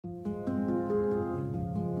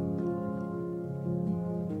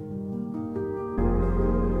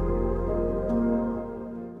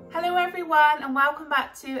everyone and welcome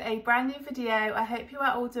back to a brand new video. I hope you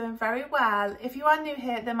are all doing very well. If you are new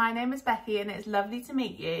here, then my name is Becky and it's lovely to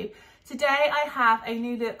meet you. Today I have a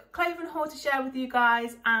new look clothing haul to share with you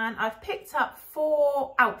guys and I've picked up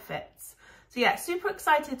 4 outfits. So yeah, super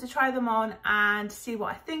excited to try them on and see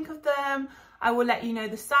what I think of them. I will let you know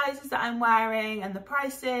the sizes that I'm wearing and the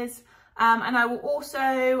prices. And I will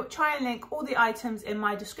also try and link all the items in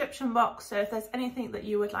my description box. So if there's anything that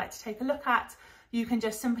you would like to take a look at, you can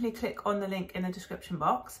just simply click on the link in the description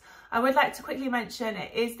box. I would like to quickly mention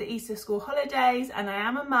it is the Easter school holidays and I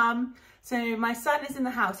am a mum. So my son is in the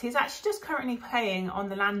house. He's actually just currently playing on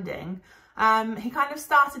the landing. He kind of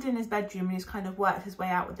started in his bedroom and he's kind of worked his way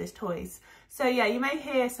out with his toys. So yeah, you may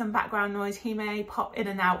hear some background noise. He may pop in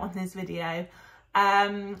and out on this video.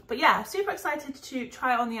 But yeah, super excited to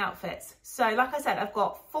try on the outfits. So like I said, I've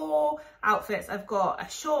got 4 outfits. I've got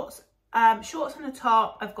a shorts and a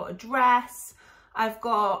top. I've got a dress. I've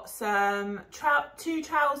got some 2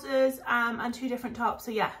 trousers and 2 different tops.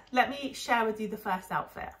 So yeah, let me share with you the first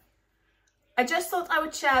outfit. I just thought I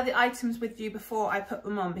would share the items with you before I put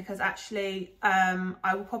them on because actually I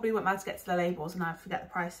will probably won't be able to get to the labels and I forget the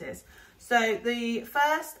prices. So the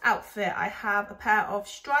first outfit, I have a pair of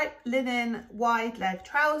striped linen wide leg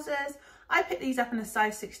trousers. I picked these up in a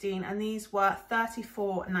size 16 and these were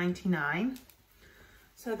 $34.99.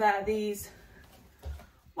 So they're these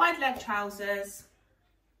wide leg trousers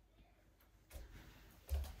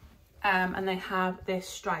and they have this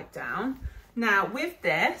stripe down. Now with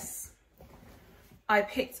this, I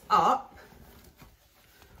picked up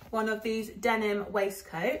one of these denim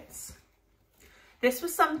waistcoats. This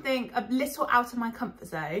was something a little out of my comfort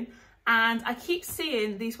zone and I keep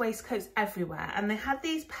seeing these waistcoats everywhere and they had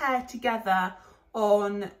these paired together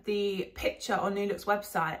on the picture on New Look's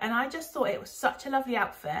website and I just thought it was such a lovely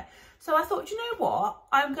outfit. So I thought, you know what,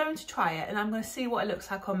 I'm going to try it and I'm going to see what it looks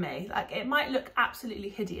like on me. Like it might look absolutely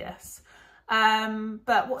hideous,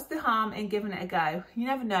 but what's the harm in giving it a go? You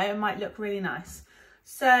never know, it might look really nice.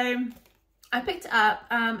 So I picked it up.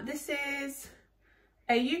 This is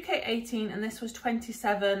a UK 18 and this was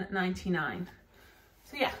 $27.99.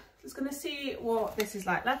 So yeah, just going to see what this is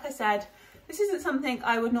like. Like I said, this isn't something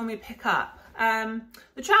I would normally pick up.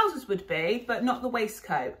 The trousers would be, but not the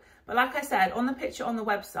waistcoat. But like I said, on the picture on the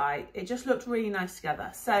website, it just looked really nice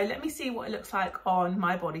together. So let me see what it looks like on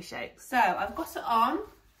my body shape. So I've got it on.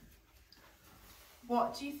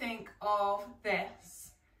 What do you think of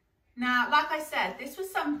this? Now, like I said, this was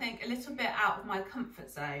something a little bit out of my comfort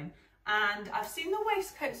zone and I've seen the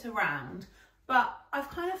waistcoats around, but I've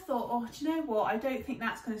kind of thought, oh, do you know what? I don't think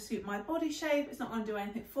that's going to suit my body shape. It's not going to do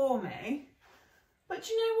anything for me. But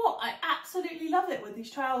do you know what? I absolutely love it with these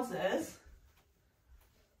trousers.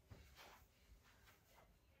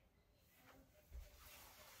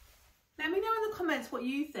 Let me know in the comments what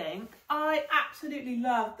you think. I absolutely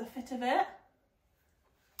love the fit of it.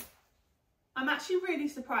 I'm actually really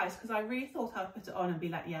surprised because I really thought I'd put it on and be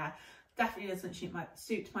like, yeah, definitely doesn't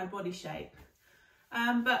suit my body shape.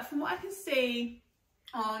 But from what I can see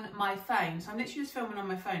on my phone, so I'm literally just filming on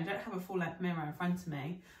my phone, I don't have a full length mirror in front of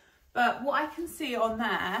me. But what I can see on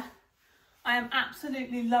there, I am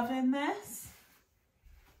absolutely loving this.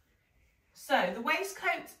 So the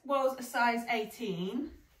waistcoat was a size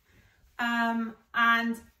 18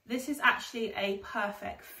 and this is actually a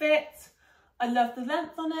perfect fit. I love the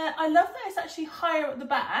length on it. I love that it's actually higher at the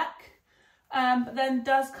back, but then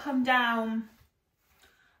does come down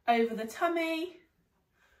over the tummy.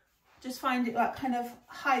 Just find it like kind of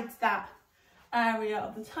hides that area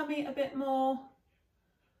of the tummy a bit more.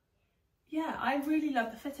 Yeah, I really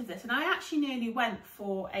love the fit of this. And I actually nearly went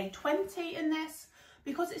for a 20 in this.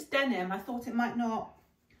 Because it's denim, I thought it might not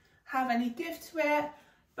have any give to it.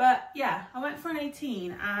 But yeah, I went for an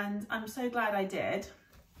 18 and I'm so glad I did.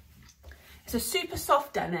 It's a super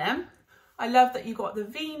soft denim. I love that you got the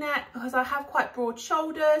V-neck because I have quite broad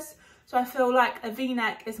shoulders. So I feel like a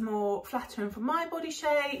V-neck is more flattering for my body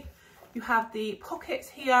shape. You have the pockets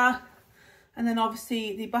here and then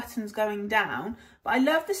obviously the buttons going down. But I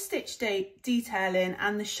love the stitch detailing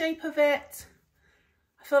and the shape of it.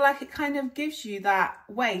 I feel like it kind of gives you that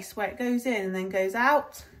waist where it goes in and then goes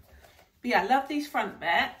out. But yeah, I love these front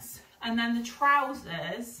bits. And then the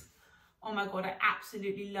trousers. Oh my God, I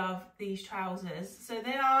absolutely love these trousers. So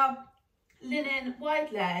they are linen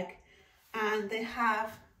wide leg and they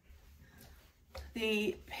have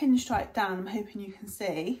the pinstripe down. I'm hoping you can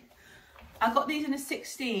see. I got these in a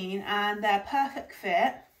 16 and they're perfect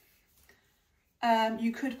fit.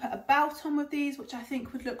 You could put a belt on with these, which I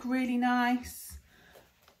think would look really nice.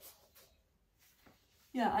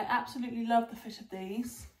 Yeah, I absolutely love the fit of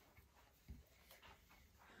these.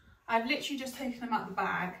 I've literally just taken them out of the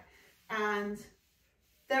bag and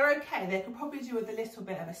they're okay. They could probably do with a little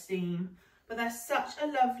bit of a seam, but they're such a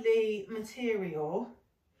lovely material,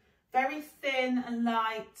 very thin and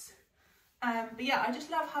light. But yeah, I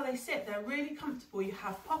just love how they sit. They're really comfortable. You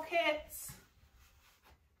have pockets.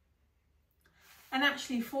 And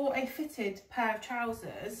actually for a fitted pair of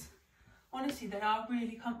trousers, honestly, they are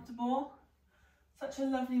really comfortable. Such a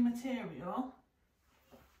lovely material.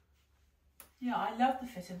 Yeah, I love the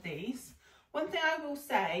fit of these. One thing I will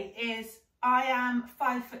say is I am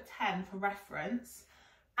 5'10" for reference,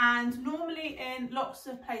 and normally in lots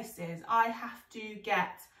of places I have to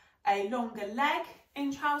get a longer leg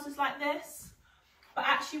in trousers like this. But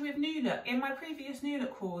actually with New Look, in my previous New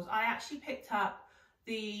Look hauls, I actually picked up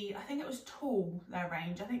the, I think it was tall, their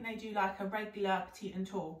range. I think they do like a regular, petite and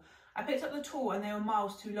tall. I picked up the tall and they were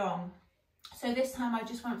miles too long. So this time I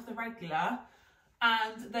just went for the regular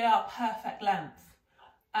and they are perfect length.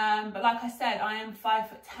 But like I said, I am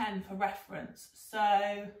 5'10" for reference.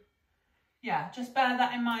 So yeah, just bear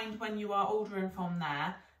that in mind when you are ordering from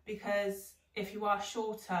there, because if you are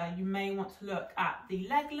shorter, you may want to look at the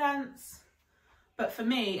leg lengths. But for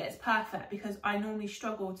me, it's perfect because I normally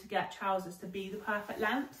struggle to get trousers to be the perfect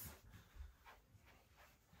length.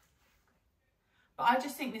 But I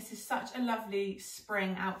just think this is such a lovely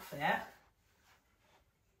spring outfit.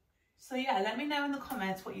 So yeah, let me know in the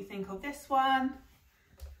comments what you think of this one.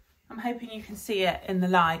 I'm hoping you can see it in the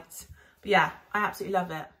light. But yeah, I absolutely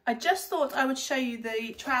love it. I just thought I would show you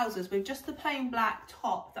the trousers with just the plain black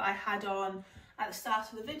top that I had on at the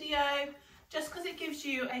start of the video, just because it gives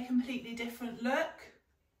you a completely different look.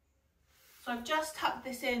 So I've just tucked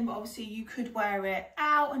this in, but obviously you could wear it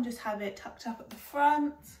out and just have it tucked up at the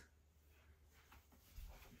front.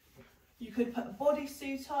 You could put a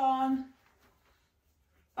bodysuit on.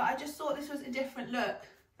 But I just thought this was a different look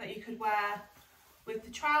that you could wear with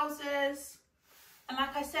the trousers. And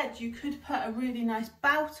like I said, you could put a really nice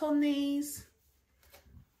bout on these.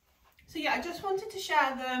 So yeah, I just wanted to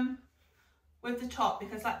share them with the top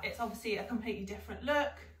because it's obviously a completely different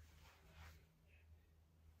look.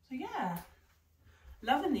 So yeah,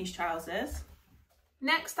 loving these trousers.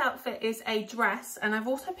 Next outfit is a dress, and I've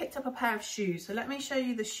also picked up a pair of shoes. So let me show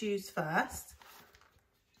you the shoes first.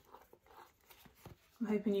 I'm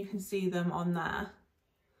hoping you can see them on there.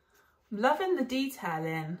 I'm loving the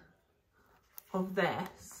detailing of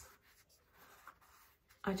this.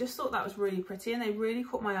 I just thought that was really pretty, and they really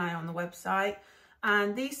caught my eye on the website.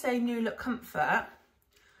 And these say New Look Comfort,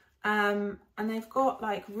 and they've got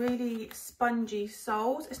like really spongy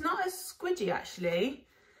soles. It's not as squidgy actually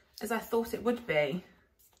as I thought it would be.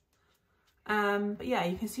 But yeah,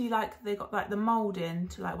 you can see like they got like the moulding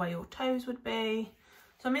to like where your toes would be.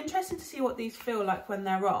 So I'm interested to see what these feel like when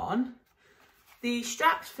they're on. The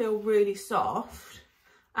straps feel really soft,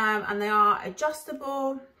 and they are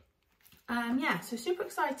adjustable. Yeah, so super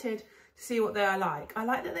excited to see what they are like. I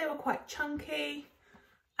like that they were quite chunky.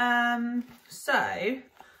 So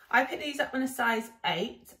I picked these up in a size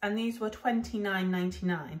 8, and these were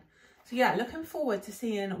 $29.99. So yeah, looking forward to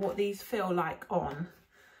seeing what these feel like on.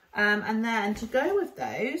 And then to go with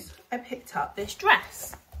those, I picked up this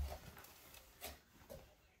dress.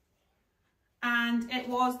 And it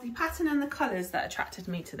was the pattern and the colours that attracted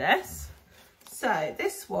me to this. So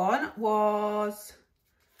this one was,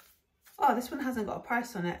 oh, this one hasn't got a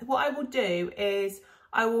price on it. What I will do is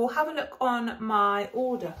I will have a look on my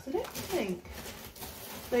order, because I don't think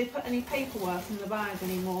they put any paperwork in the bag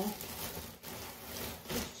anymore.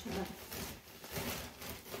 Just check.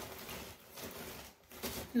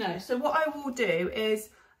 No, so what I will do is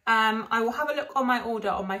I will have a look on my order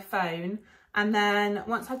on my phone, and then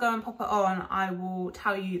once I go and pop it on, I will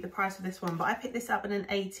tell you the price of this one. But I picked this up in an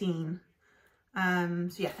 18. So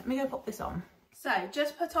yeah, let me go pop this on. So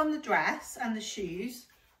just put on the dress and the shoes.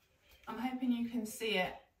 I'm hoping you can see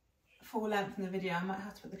it full length in the video. I might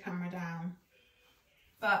have to put the camera down.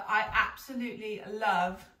 But I absolutely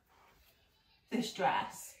love this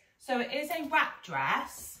dress. So it is a wrap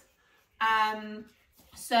dress.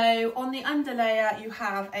 So on the underlayer, you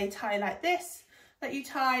have a tie like this that you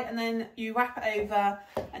tie, and then you wrap it over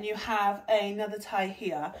and you have another tie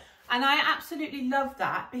here. And I absolutely love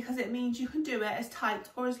that because it means you can do it as tight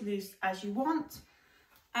or as loose as you want.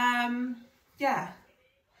 Yeah.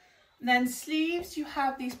 And then sleeves, you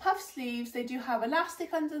have these puff sleeves. They do have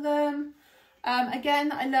elastic under them.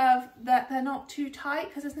 Again, I love that they're not too tight,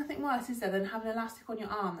 because there's nothing worse, is there, than having elastic on your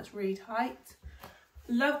arm that's really tight.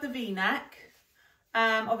 Love the V-neck.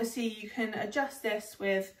 Obviously you can adjust this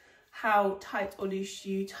with how tight or loose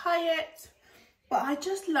you tie it, but I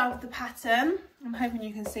just love the pattern. I'm hoping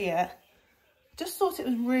you can see it. Just thought it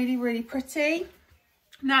was really, really pretty.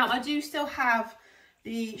 Now I do still have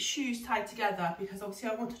the shoes tied together, because obviously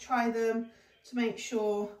I want to try them to make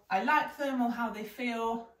sure I like them or how they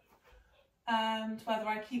feel, and whether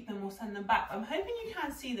I keep them or send them back. I'm hoping you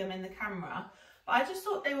can see them in the camera, but I just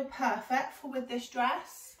thought they were perfect for with this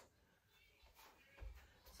dress.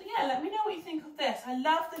 So yeah, let me know what you think of this. I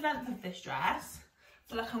love the length of this dress. I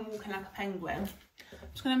feel like I'm walking like a penguin. I'm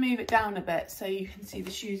just going to move it down a bit so you can see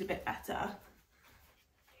the shoes a bit better.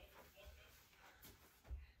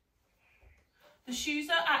 The shoes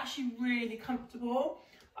are actually really comfortable.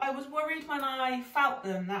 I was worried when I felt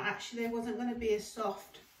them that actually they wasn't going to be as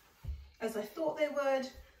soft as I thought they would,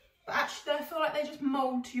 but actually I feel like they just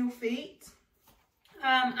mould to your feet.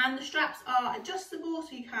 And the straps are adjustable,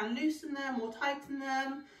 so you can loosen them or tighten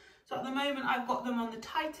them. So at the moment I've got them on the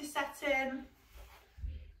tightest setting.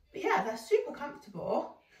 But yeah, they're super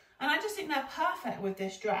comfortable, and I just think they're perfect with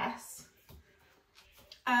this dress.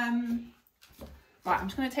 Right, I'm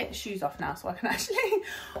just going to take the shoes off now so I can actually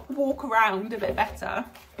walk around a bit better.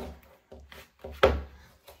 But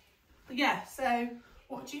yeah, so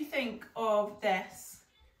what do you think of this?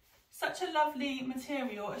 Such a lovely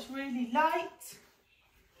material. It's really light. It's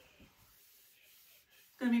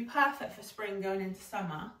going to be perfect for spring going into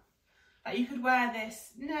summer. Like, you could wear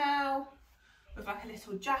this now with like a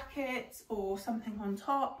little jacket or something on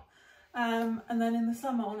top, and then in the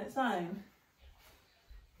summer on its own.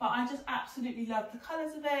 But I just absolutely love the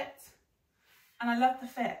colours of it, and I love the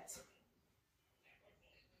fit.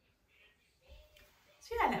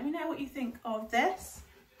 So yeah, let me know what you think of this,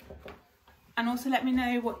 and also let me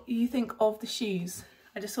know what you think of the shoes.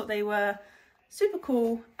 I just thought they were super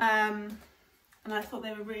cool, and I thought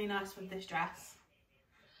they were really nice with this dress.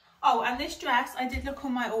 Oh, and this dress, I did look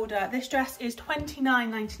on my order. This dress is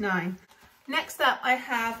 $29.99. Next up, I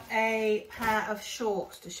have a pair of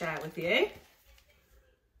shorts to share with you.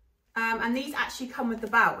 And these actually come with the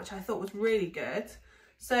belt, which I thought was really good.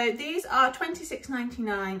 So these are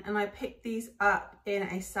 $26.99, and I picked these up in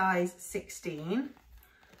a size 16.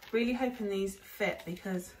 Really hoping these fit,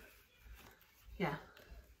 because yeah,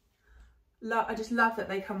 I just love that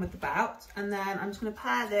they come with the belt. And then I'm just going to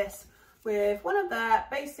pair this with one of their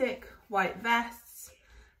basic white vests.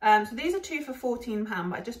 So these are two for £14,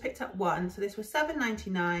 but I just picked up one. So this was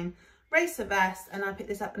 $7.99. Racer vest, and I picked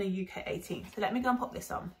this up in a UK 18. So let me go and pop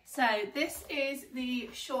this on. So this is the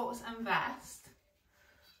shorts and vest.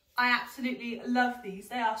 I absolutely love these.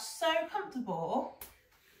 They are so comfortable.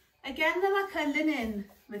 Again, they're like a linen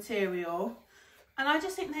material, and I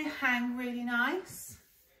just think they hang really nice.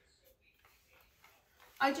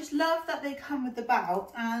 I just love that they come with the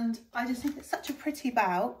belt, and I just think it's such a pretty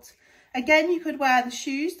belt. Again, you could wear the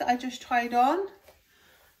shoes that I just tried on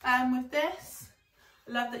with this.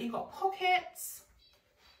 Love that you've got pockets,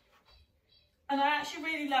 and I actually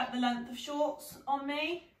really like the length of shorts on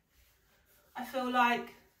me. I feel like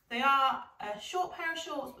they are a short pair of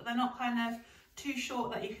shorts, but they're not kind of too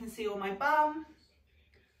short that you can see all my bum.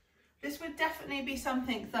 This would definitely be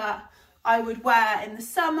something that I would wear in the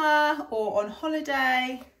summer or on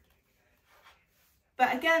holiday.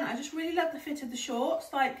 But again, I just really love the fit of the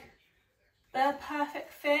shorts. Like, they're a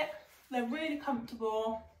perfect fit. They're really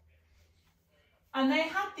comfortable. And they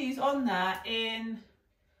had these on there in,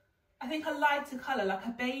 I think, a lighter colour, like a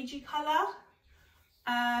beigey colour.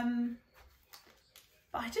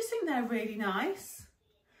 But I just think they're really nice.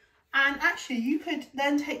 And actually, you could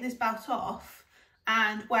then take this belt off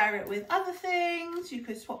and wear it with other things. You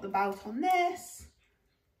could swap the belt on this.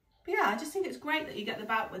 But yeah, I just think it's great that you get the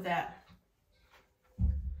belt with it.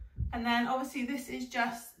 And then obviously this is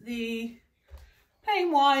just the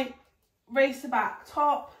plain white racer back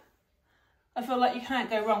top. I feel like you can't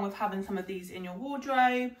go wrong with having some of these in your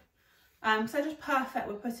wardrobe. So just perfect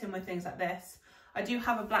with putting with things like this. I do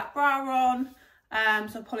have a black bra on,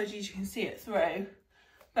 so apologies, you can see it through.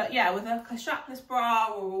 But yeah, with a strapless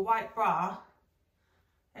bra or a white bra,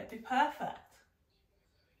 it'd be perfect.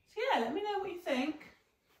 So yeah, let me know what you think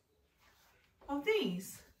of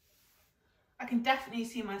these. I can definitely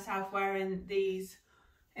see myself wearing these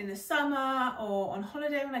in the summer or on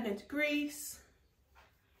holiday when I go to Greece.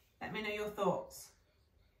 Let me know your thoughts.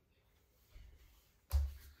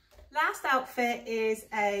 Last outfit is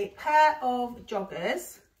a pair of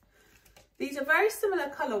joggers. These are very similar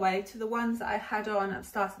colourway to the ones that I had on at the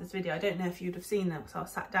start of this video. I don't know if you'd have seen them because I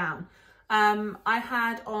was sat down. I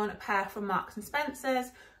had on a pair from Marks and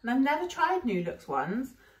Spencer's, and I've never tried New Look's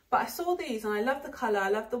ones, but I saw these and I love the colour, I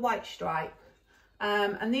love the white stripe.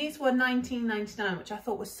 And these were $19.99, which I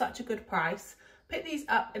thought was such a good price. Picked these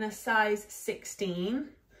up in a size 16.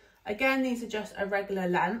 Again, these are just a regular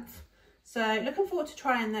length. So looking forward to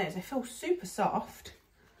trying those. They feel super soft.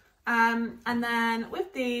 And then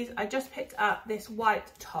with these, I just picked up this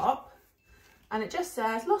white top, and it just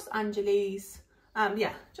says Los Angeles.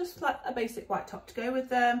 Yeah, just like a basic white top to go with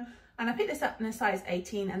them. And I picked this up in a size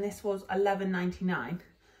 18, and this was $11.99.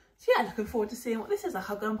 So yeah, looking forward to seeing what this is like.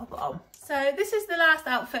 I'll go and pop it on. So this is the last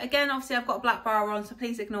outfit. Again, obviously I've got a black bra on, so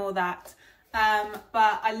please ignore that.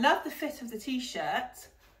 But I love the fit of the t-shirt.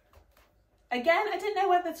 Again, I didn't know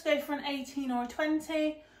whether to go for an 18 or a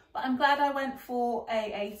 20, but I'm glad I went for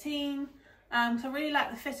a 18. So I really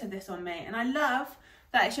like the fit of this on me. And I love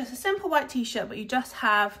that it's just a simple white t-shirt, but you just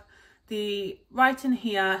have the writing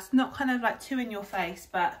here. It's not kind of like too in your face,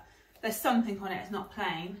 but there's something on it. It's not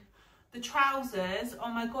plain. The trousers, oh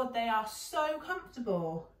my God, they are so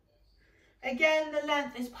comfortable. Again, the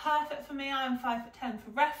length is perfect for me. I'm 5'10"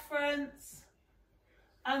 for reference.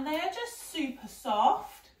 And they are just super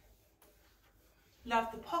soft. Love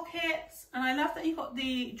the pockets. And I love that you've got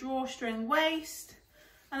the drawstring waist.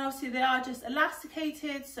 And obviously they are just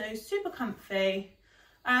elasticated, so super comfy.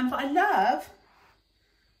 But I love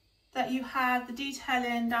that you have the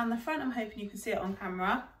detailing down the front. I'm hoping you can see it on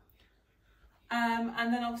camera.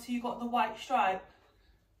 And then obviously you've got the white stripe.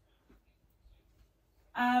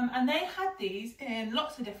 And they had these in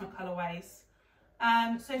lots of different colourways.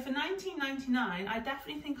 So for $19.99, I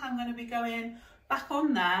definitely think I'm going to be going back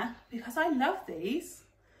on there because I love these.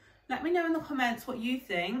 Let me know in the comments what you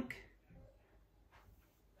think.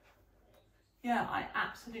 Yeah, I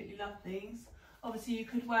absolutely love these. Obviously you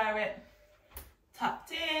could wear it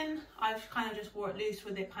tucked in. I've kind of just wore it loose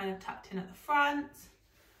with it kind of tucked in at the front.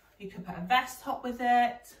 You could put a vest top with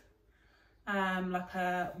it, like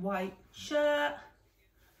a white shirt.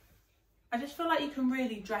 I just feel like you can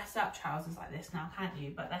really dress up trousers like this now, can't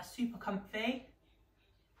you? But they're super comfy.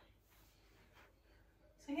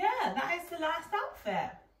 So yeah, that is the last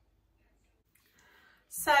outfit.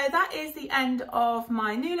 So that is the end of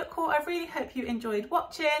my new look haul. I really hope you enjoyed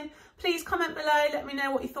watching. Please comment below, let me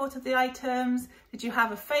know what you thought of the items. Did you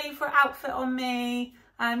have a favourite outfit on me?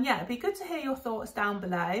 Yeah, it'd be good to hear your thoughts down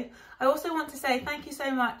below. I also want to say thank you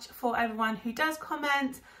so much for everyone who does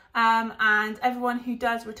comment and everyone who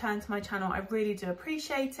does return to my channel. I really do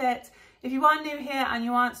appreciate it. If you are new here and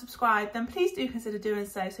you aren't subscribed, then please do consider doing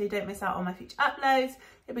so you don't miss out on my future uploads.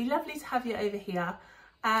 It'd be lovely to have you over here.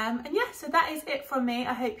 And yeah, so that is it from me.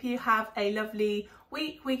 I hope you have a lovely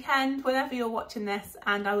weekend, whenever you're watching this,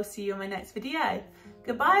 and I will see you in my next video.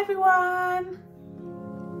 Goodbye, everyone.